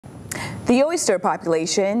The oyster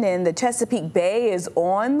population in the Chesapeake Bay is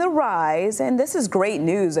on the rise, and this is great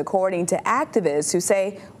news according to activists who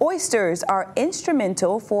say oysters are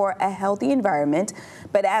instrumental for a healthy environment,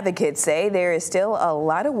 but advocates say there is still a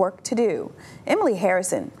lot of work to do. Emily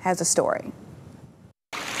Harrison has a story.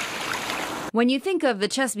 When you think of the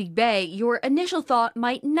Chesapeake Bay, your initial thought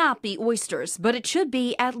might not be oysters, but it should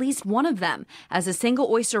be at least one of them, as a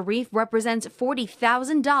single oyster reef represents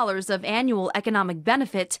 $40,000 of annual economic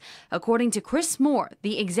benefit, according to Chris Moore,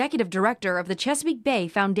 the executive director of the Chesapeake Bay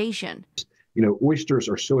Foundation. You know, oysters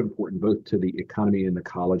are so important both to the economy and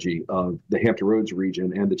ecology of the Hampton Roads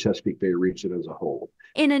region and the Chesapeake Bay region as a whole.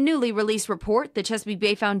 In a newly released report, the Chesapeake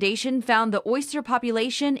Bay Foundation found the oyster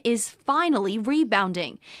population is finally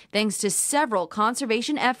rebounding, thanks to several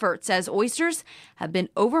conservation efforts, as oysters have been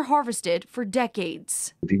overharvested for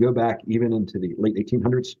decades. If you go back even into the late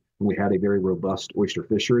 1800s, when we had a very robust oyster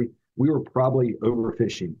fishery, we were probably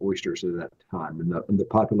overfishing oysters at that time, and the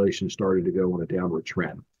population started to go on a downward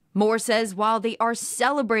trend. Moore says while they are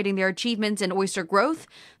celebrating their achievements in oyster growth,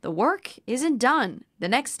 the work isn't done. The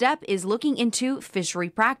next step is looking into fishery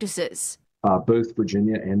practices. Both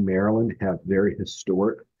Virginia and Maryland have very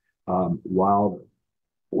historic wild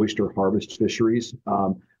oyster harvest fisheries,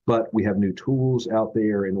 but we have new tools out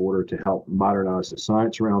there in order to help modernize the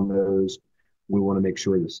science around those. We want to make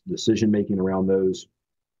sure this decision-making around those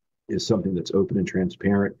is something that's open and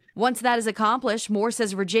transparent. Once that is accomplished, Moore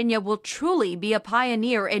says Virginia will truly be a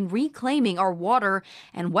pioneer in reclaiming our water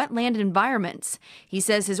and wetland environments. He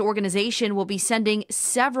says his organization will be sending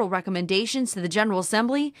several recommendations to the General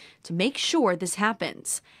Assembly to make sure this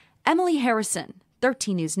happens. Emily Harrison,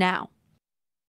 13 News Now.